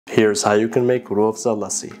Here's how you can make Rooh-Afza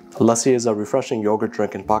lassi. Lassi is a refreshing yogurt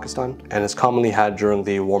drink in Pakistan and is commonly had during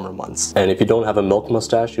the warmer months. And if you don't have a milk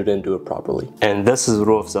mustache, you didn't do it properly. And this is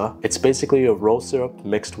Rooh-Afza. It's basically a rose syrup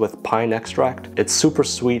mixed with pine extract. It's super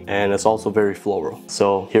sweet and it's also very floral.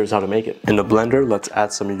 So here's how to make it. In the blender, let's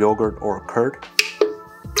add some yogurt or curd.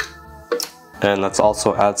 And let's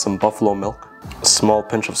also add some buffalo milk, a small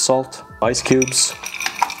pinch of salt, ice cubes,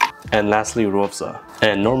 and lastly Rooh-Afza.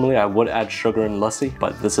 And normally I would add sugar in lassi,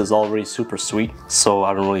 but this is already super sweet, so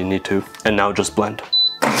I don't really need to. And now just blend.